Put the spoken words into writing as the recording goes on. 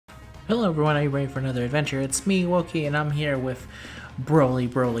Hello everyone, are you ready for another adventure? It's me, Wookie, and I'm here with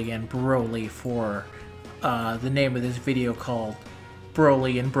Broly, and Broly for the name of this video called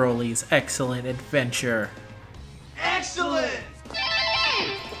Broly and Broly's Excellent Adventure. Excellent!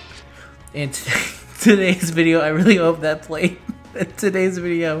 In today's video, I really hope that played. In today's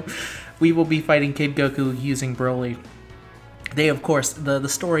video, we will be fighting Kid Goku using Broly. They, of course, the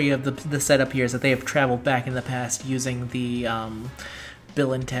story of the setup here is that they have traveled back in the past using the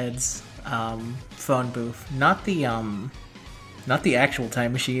Bill and Ted's phone booth, not the actual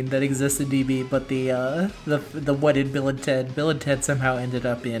time machine that exists in DB, but the what did Bill and Ted? Bill and Ted somehow ended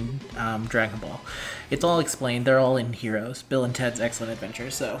up in Dragon Ball. It's all explained. They're all in Heroes. Bill and Ted's Excellent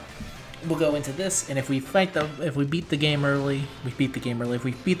Adventure. So we'll go into this, and if we beat the game early, we beat the game early. If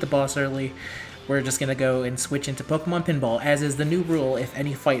we beat the boss early, we're just gonna go and switch into Pokemon Pinball, as is the new rule if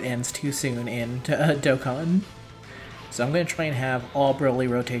any fight ends too soon in Dokkan. So I'm going to try and have all Broly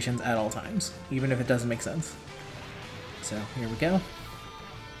rotations at all times, even if it doesn't make sense. So here we go.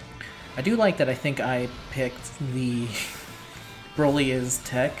 I do like that I think I picked the Broly is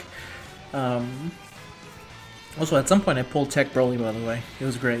Tech. Also, at some point I pulled Tech Broly, by the way. It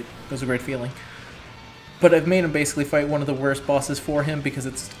was great. It was a great feeling. But I've made him basically fight one of the worst bosses for him because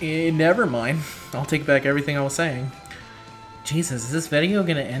it's... never mind. I'll take back everything I was saying. Jesus, is this video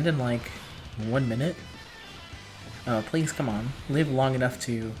going to end in like 1 minute? Oh, please, come on. Live long enough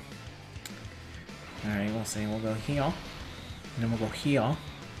to... Alright, we'll see. We'll go here. And then we'll go here.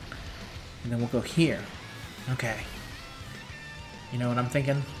 And then we'll go here. Okay. You know what I'm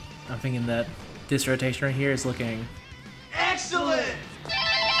thinking? I'm thinking that this rotation right here is looking... Excellent!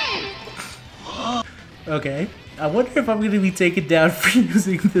 Okay. I wonder if I'm going to be taken down for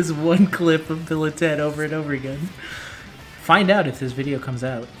using this one clip of Bill and Ted over and over again. Find out if this video comes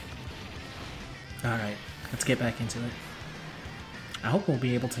out. Alright. Let's get back into it. I hope we'll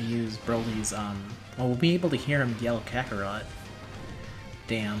be able to use Broly's, well, we'll be able to hear him yell Kakarot.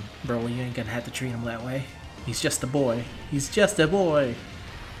 Damn, Broly, you ain't gonna have to treat him that way. He's just a boy. He's just a boy!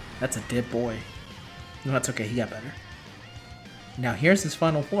 That's a dead boy. No, that's okay, he got better. Now here's his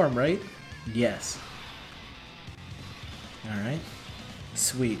final form, right? Yes. Alright.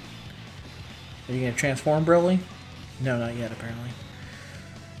 Sweet. Are you gonna transform Broly? No, not yet, apparently.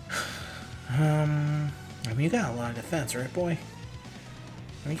 I mean, you got a lot of defense, right, boy?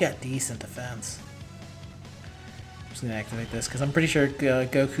 I mean, you got decent defense. I'm just gonna activate this, because I'm pretty sure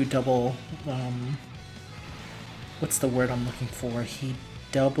Goku double... what's the word I'm looking for? He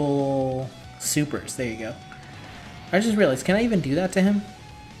double supers. There you go. I just realized, can I even do that to him?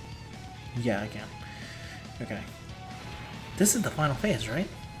 Yeah, I can. Okay. This is the final phase, right?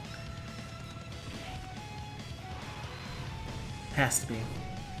 Has to be.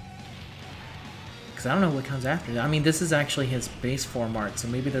 I don't know what comes after that. I mean, this is actually his base form art, so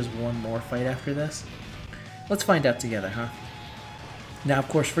maybe there's one more fight after this. Let's find out together, huh? Now, of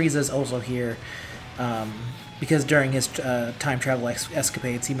course, Frieza's also here, because during his time travel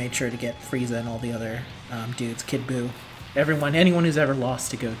escapades, he made sure to get Frieza and all the other dudes, Kid Buu, anyone who's ever lost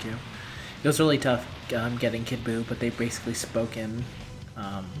to Goku. It was really tough getting Kid Buu, but they basically spoke in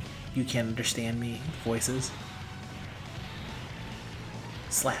you can't understand me voices.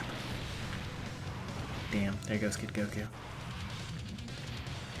 Slap. Damn, there goes Kid Goku.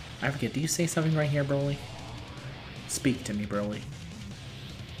 I forget, do you say something right here, Broly? Speak to me, Broly.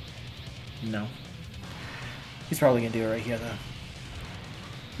 No. He's probably gonna do it right here,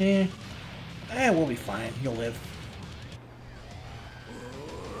 though. We'll be fine. You'll live.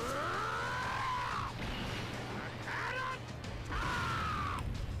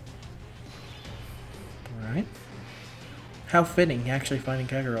 Alright. How fitting, actually finding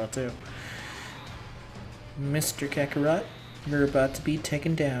Kakarot, too. Mr. Kakarot, you're about to be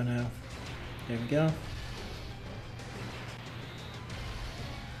taken down now. There we go.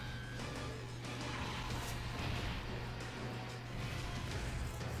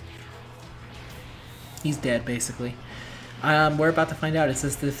 He's dead, basically. We're about to find out if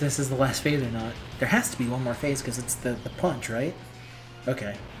this is the last phase or not. There has to be one more phase because it's the punch, right?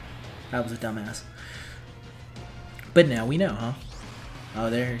 Okay. That was a dumbass. But now we know, huh?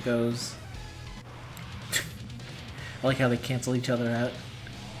 Oh, there it goes. I like how they cancel each other out.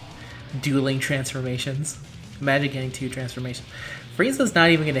 Dueling transformations. Imagine getting 2 transformations. Frieza's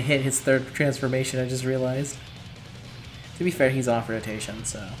not even going to hit his 3rd transformation, I just realized. To be fair, he's off rotation,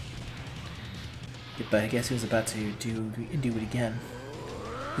 so... But I guess he was about to do it again.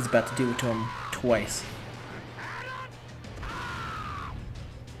 He's about to do it to him twice.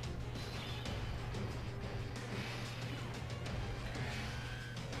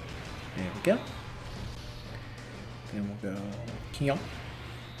 There we go. Then we'll go Kion.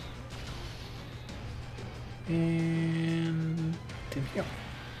 And in here.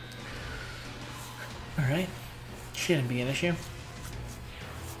 Alright. Shouldn't be an issue.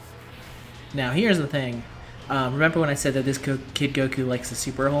 Now, here's the thing. Remember when I said that this Kid Goku likes to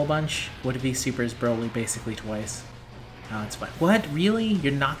super a whole bunch? What if he supers Broly basically twice? Oh, it's fine. What? Really?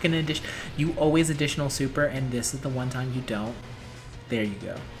 You're not gonna you always additional super, and this is the one time you don't? There you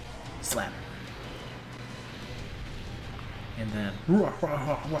go. Slap. And then... Rah, rah,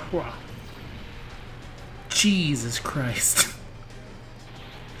 rah, rah, rah. Jesus Christ.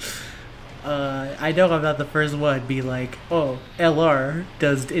 I know I'm not the first one be like, oh, LR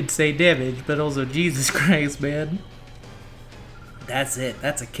does insane damage, but also Jesus Christ, man. That's it.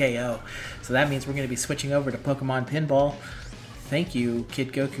 That's a KO. So that means we're going to be switching over to Pokemon Pinball. Thank you,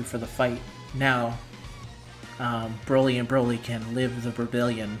 Kid Goku, for the fight. Now, Broly and Broly can live the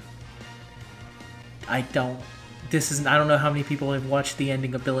rebellion. I don't know how many people have watched the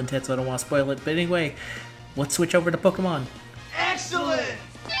ending of Bill and Ted, so I don't want to spoil it. But anyway, let's switch over to Pokemon. Excellent!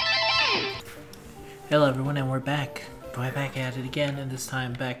 Hello everyone, and we're back. Back at it again, and this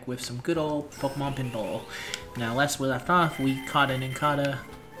time back with some good old Pokemon Pinball. Now, last we left off, we caught an Nincada,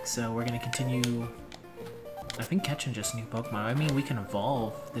 so we're gonna continue, I think, catching just new Pokemon. I mean, we can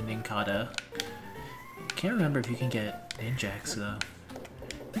evolve the Nincada. Can't remember if you can get Ninjax, though.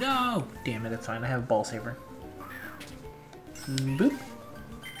 No! Damn it, it's fine. I have a Ball Saber. Boop.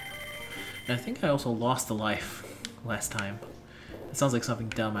 And I think I also lost a life last time. It sounds like something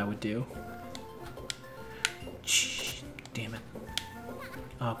dumb I would do. Damn it.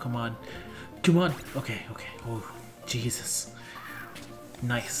 Oh, come on. Come on. Okay, okay. Oh, Jesus.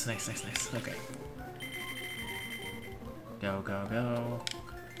 Nice, nice, nice, nice. Okay. Go, go, go.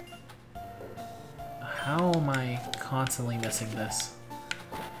 How am I constantly missing this?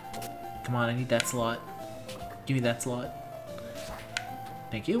 Come on, I need that slot. Give me that slot.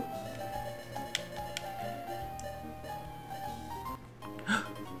 Thank you.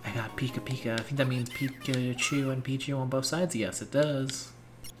 I got Pika Pika. I think that means Pikachu and Pichu on both sides. Yes, it does.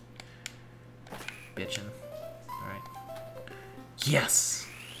 Bitchin'. Alright. Yes!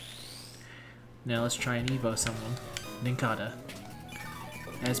 Now let's try and Evo someone. Nincada.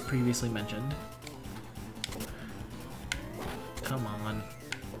 As previously mentioned. Come on.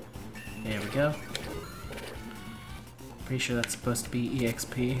 There we go. Pretty sure that's supposed to be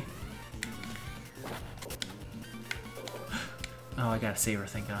EXP. Oh, I got a Saber,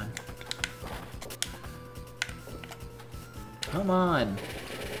 thank God. Come on!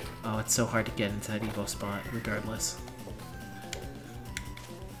 Oh, it's so hard to get into that Evo spot, regardless.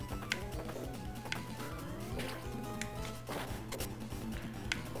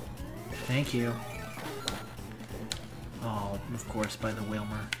 Thank you. Oh, of course, by the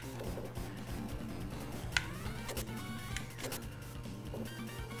Wilmer.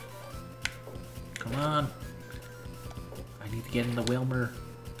 Come on! I need to get in the Wilmer.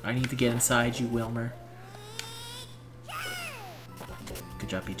 I need to get inside you, Wilmer. Good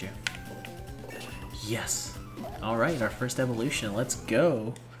job, Pichu. Yes! Alright, our first evolution. Let's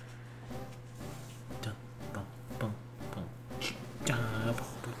go!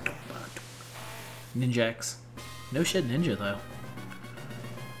 Ninjax. No shit ninja, though.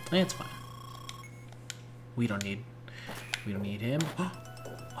 It's fine. We don't need him. Oh,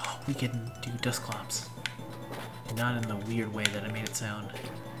 we can do Dusclops. Not in the weird way that I made it sound.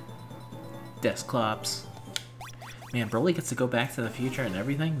 Dusclops. Man, Broly gets to go back to the future and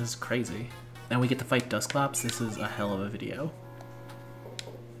everything? This is crazy. And we get to fight Dusclops? This is a hell of a video.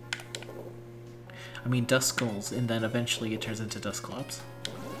 I mean, Duskulls, and then eventually it turns into Dusclops.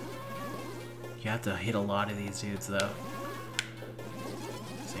 You have to hit a lot of these dudes, though.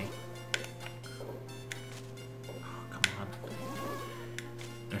 See? Oh, come on.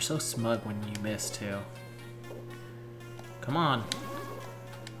 They're so smug when you miss, too. Come on.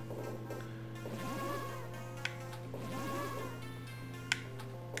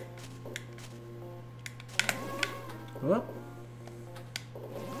 Whoop.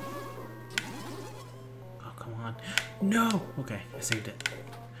 Oh, come on. No! Okay, I saved it.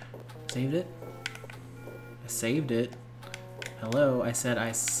 Saved it? I saved it. Hello, I said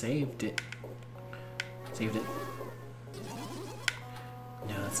I saved it. Saved it.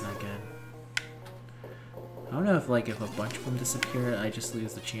 No, that's not good. I don't know if if a bunch of them disappear, I just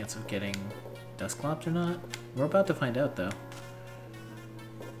lose the chance of getting Dusclops or not. We're about to find out, though.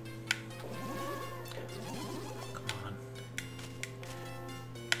 Come on.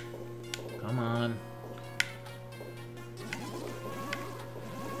 Come on.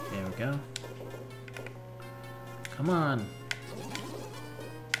 There we go. Come on.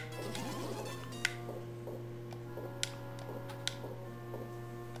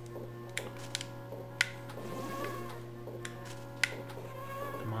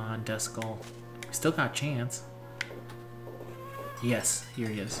 on, Duskull. We still got a chance. Yes, here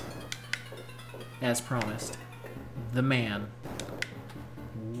he is. As promised. The man.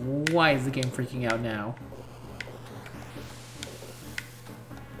 Why is the game freaking out now?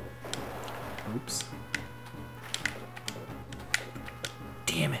 Oops.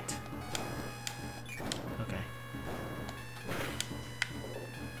 Damn it. Okay.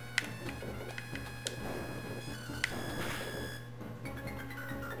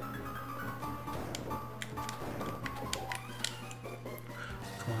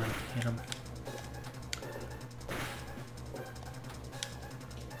 Come on, hit him.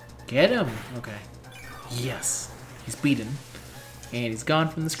 Get him! Okay. Yes. He's beaten. And he's gone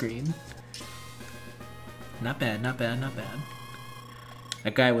from the screen. Not bad, not bad, not bad.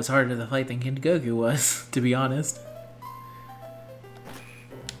 That guy was harder to fight than Kid Goku was, to be honest.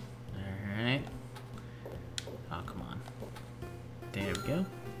 Alright. Oh, come on. There we go.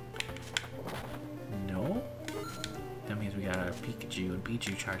 No. That means we got our Pikachu and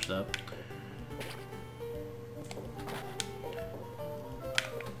Pichu charged up.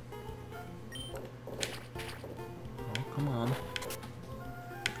 Oh, come on.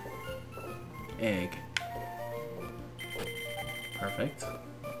 Egg. Perfect.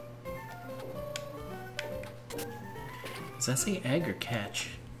 Does that say egg or catch?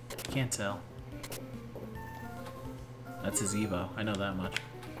 I can't tell. That's his Evo, I know that much.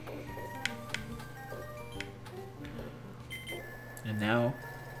 And now,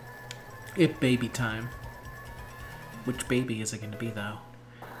 it's baby time. Which baby is it going to be though?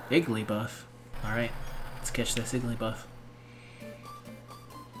 Igglybuff. Alright, let's catch this Igglybuff.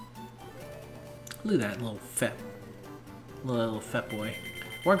 Look at that little fat boy.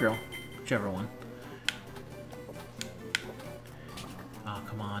 Or girl, whichever one. Oh,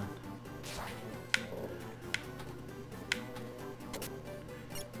 come on.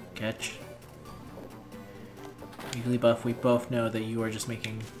 Catch. Igglybuff, we both know that you are just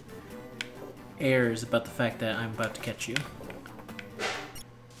making errors about the fact that I'm about to catch you.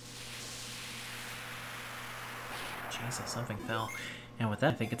 Jesus, something fell. And with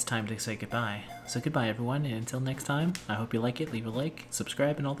that, I think it's time to say goodbye. So goodbye, everyone, and until next time, I hope you like it, leave a like,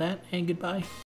 subscribe, and all that, and goodbye.